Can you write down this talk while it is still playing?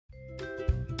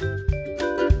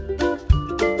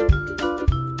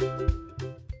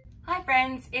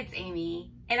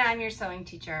and I'm your sewing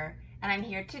teacher, and I'm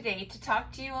here today to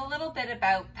talk to you a little bit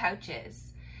about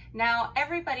pouches. Now,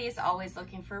 everybody is always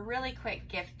looking for a really quick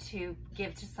gift to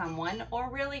give to someone or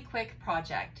really quick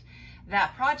project.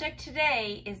 That project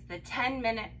today is the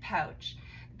 10-minute pouch.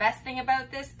 The best thing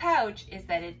about this pouch is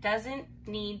that it doesn't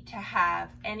need to have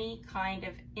any kind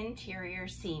of interior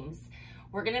seams.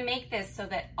 We're gonna make this so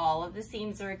that all of the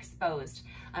seams are exposed.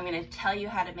 I'm gonna tell you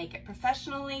how to make it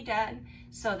professionally done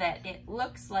so that it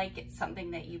looks like it's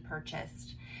something that you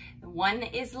purchased. One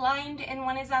is lined and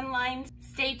one is unlined.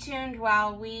 Stay tuned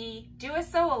while we do a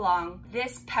sew along.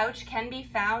 This pouch can be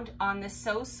found on the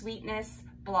Sew Sweetness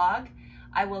blog.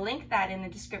 I will link that in the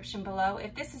description below.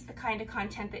 If this is the kind of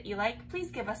content that you like, please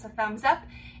give us a thumbs up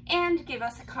and give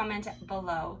us a comment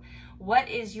below. What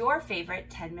is your favorite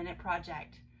 10-minute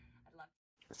project?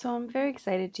 So I'm very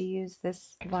excited to use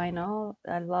this vinyl.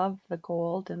 I love the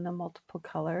gold and the multiple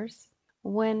colors.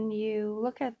 When you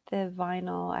look at the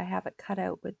vinyl, I have it cut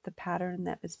out with the pattern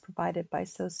that was provided by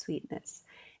Sew Sweetness.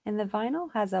 And the vinyl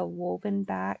has a woven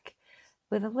back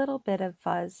with a little bit of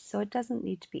fuzz, so it doesn't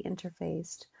need to be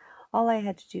interfaced. All I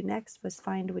had to do next was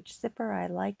find which zipper I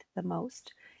liked the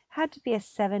most. It had to be a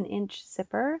 7-inch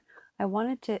zipper. I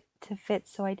wanted it to fit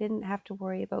so I didn't have to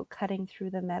worry about cutting through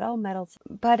the metal.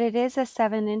 But it is a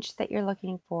 7-inch that you're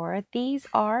looking for. These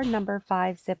are number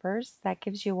 5 zippers. That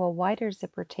gives you a wider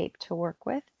zipper tape to work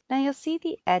with. Now you'll see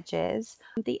the edges.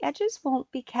 The edges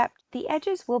won't be kept, the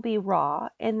edges will be raw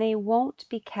and they won't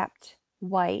be kept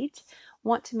white.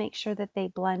 Want to make sure that they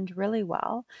blend really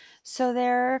well. So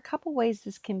there are a couple ways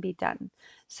this can be done.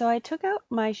 So I took out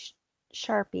my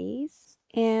Sharpies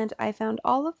and I found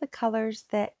all of the colors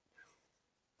that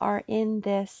are in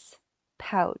this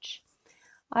pouch.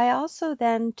 I also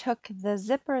then took the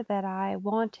zipper that I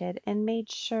wanted and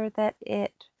made sure that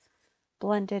it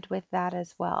blended with that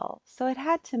as well. So it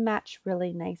had to match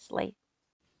really nicely.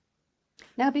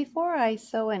 Now before I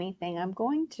sew anything, I'm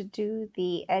going to do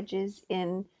the edges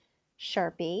in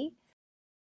Sharpie.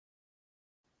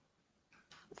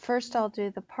 First I'll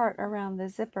do the part around the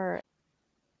zipper.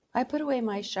 I put away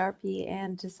my Sharpie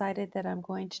and decided that I'm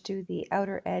going to do the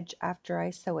outer edge after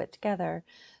I sew it together.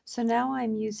 So now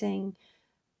I'm using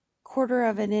 1/4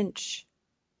 of an inch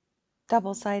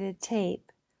double-sided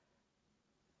tape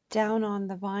down on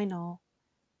the vinyl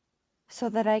so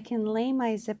that I can lay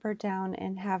my zipper down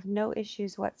and have no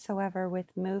issues whatsoever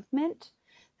with movement.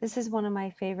 This is one of my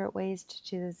favorite ways to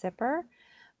do the zipper,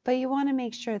 but you want to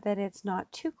make sure that it's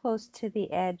not too close to the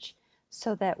edge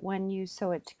so that when you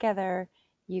sew it together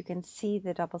you can see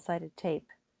the double-sided tape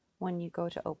when you go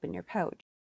to open your pouch.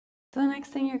 So the next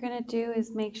thing you're going to do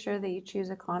is make sure that you choose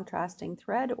a contrasting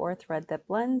thread or thread that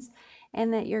blends,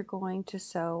 and that you're going to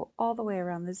sew all the way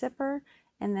around the zipper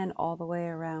and then all the way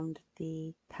around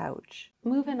the pouch.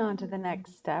 Moving on to the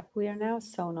next step, we are now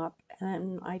sewn up,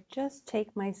 and I just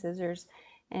take my scissors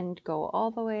and go all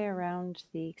the way around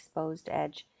the exposed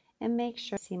edge and make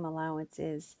sure seam allowance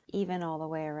is even all the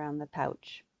way around the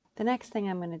pouch. The next thing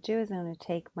I'm going to do is I'm going to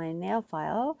take my nail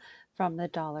file from the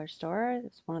dollar store.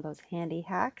 It's one of those handy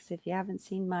hacks. If you haven't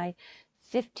seen my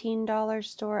 $15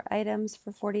 store items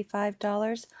for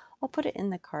 $45, I'll put it in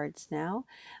the cards now.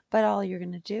 But all you're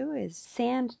going to do is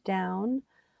sand down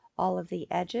all of the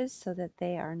edges so that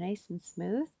they are nice and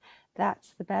smooth.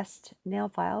 That's the best nail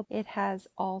file. It has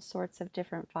all sorts of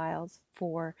different files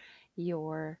for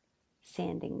your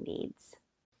sanding needs.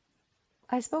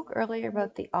 I spoke earlier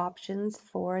about the options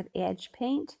for the edge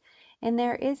paint, and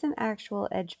there is an actual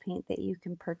edge paint that you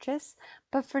can purchase,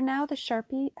 but for now the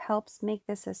Sharpie helps make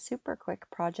this a super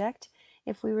quick project.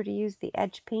 If we were to use the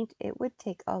edge paint, it would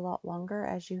take a lot longer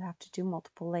as you have to do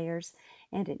multiple layers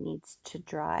and it needs to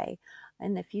dry.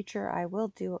 In the future I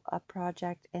will do a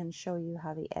project and show you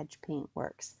how the edge paint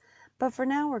works. But for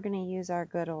now we're going to use our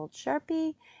good old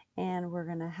Sharpie and we're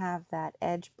going to have that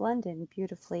edge blend in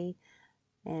beautifully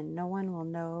and no one will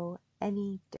know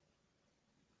any difference.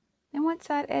 And once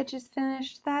that edge is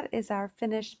finished, that is our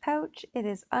finished pouch. It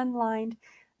is unlined,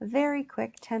 very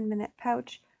quick 10-minute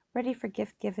pouch, ready for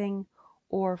gift giving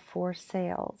or for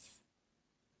sales.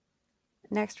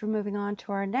 Next, we're moving on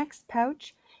to our next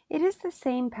pouch. It is the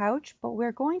same pouch, but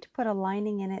we're going to put a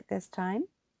lining in it this time.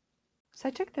 So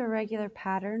I took the regular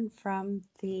pattern from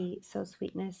the Sew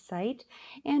Sweetness site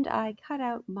and I cut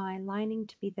out my lining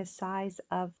to be the size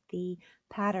of the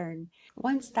pattern.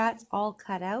 Once that's all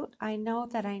cut out, I know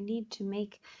that I need to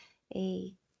make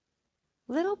a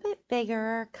little bit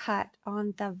bigger cut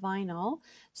on the vinyl.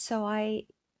 So I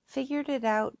figured it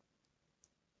out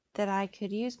that I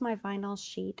could use my vinyl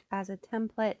sheet as a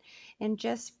template and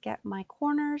just get my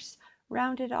corners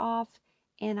rounded off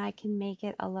and I can make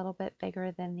it a little bit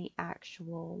bigger than the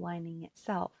actual lining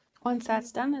itself. Once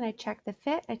that's done and I check the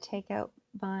fit, I take out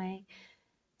my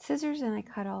scissors and I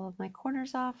cut all of my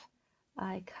corners off.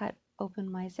 I cut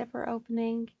open my zipper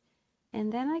opening,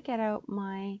 and then I get out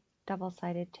my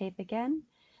double-sided tape again.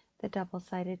 The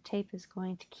double-sided tape is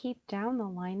going to keep down the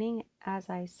lining as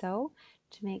I sew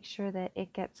to make sure that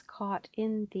it gets caught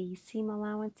in the seam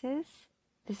allowances.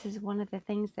 This is one of the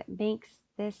things that makes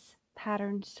this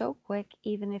pattern so quick,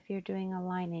 even if you're doing a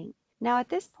lining. Now at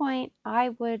this point,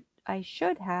 I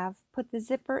should have put the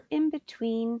zipper in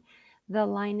between the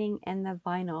lining and the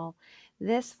vinyl.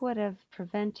 This would have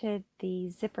prevented the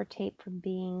zipper tape from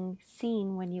being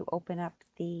seen when you open up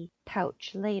the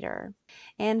pouch later.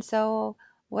 And so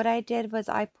what I did was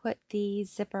I put the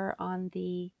zipper on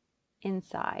the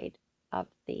inside of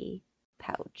the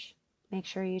pouch. Make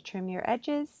sure you trim your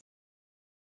edges.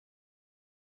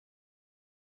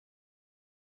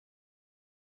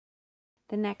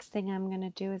 The next thing I'm going to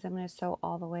do is I'm going to sew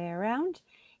all the way around,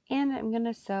 and I'm going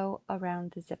to sew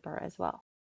around the zipper as well.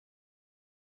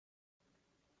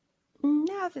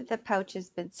 Now that the pouch has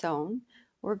been sewn,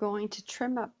 we're going to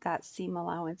trim up that seam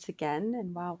allowance again,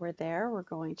 and while we're there, we're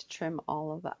going to trim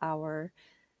all of our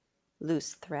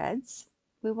loose threads.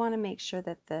 We want to make sure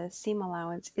that the seam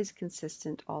allowance is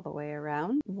consistent all the way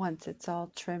around. Once it's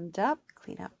all trimmed up,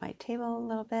 clean up my table a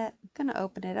little bit. I'm going to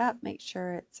open it up, make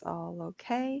sure it's all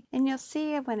okay. And you'll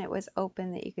see when it was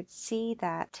open that you could see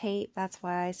that tape. That's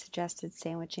why I suggested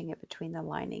sandwiching it between the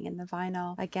lining and the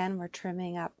vinyl. Again, we're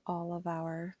trimming up all of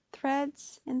our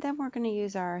threads, and then we're going to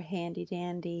use our handy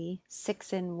dandy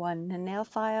 6-in-1 nail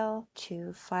file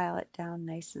to file it down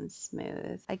nice and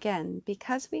smooth. Again,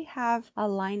 because we have a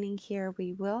lining here,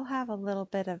 we will have a little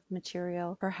bit of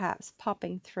material perhaps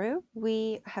popping through.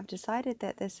 We have decided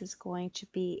that this is going to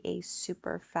be a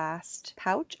super fast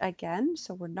pouch again,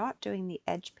 so we're not doing the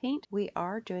edge paint. We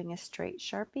are doing a straight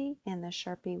Sharpie, and the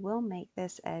Sharpie will make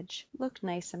this edge look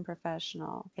nice and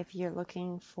professional. If you're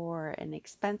looking for an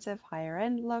expensive higher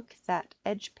end look, that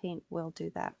edge paint will do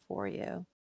that for you.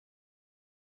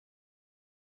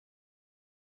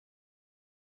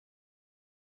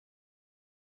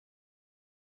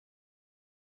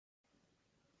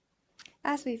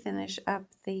 As we finish up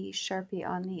the Sharpie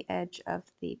on the edge of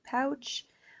the pouch,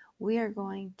 we are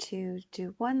going to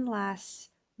do one last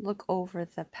look over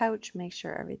the pouch, make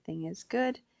sure everything is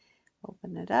good.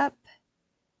 Open it up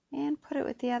and put it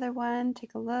with the other one.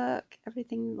 Take a look.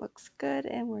 Everything looks good,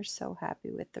 and we're so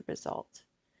happy with the result.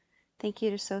 Thank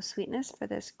you to Sew Sweetness for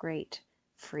this great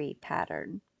free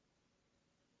pattern.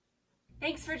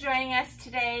 Thanks for joining us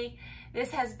today.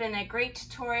 This has been a great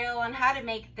tutorial on how to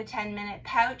make the 10-minute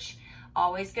pouch.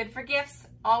 Always good for gifts,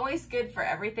 always good for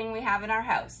everything we have in our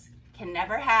house. Can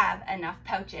never have enough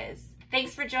pouches.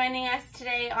 Thanks for joining us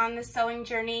today on the sewing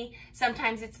journey.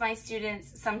 Sometimes it's my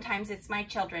students, sometimes it's my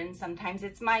children, sometimes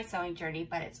it's my sewing journey,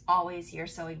 but it's always your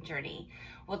sewing journey.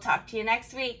 We'll talk to you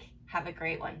next week. Have a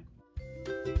great one.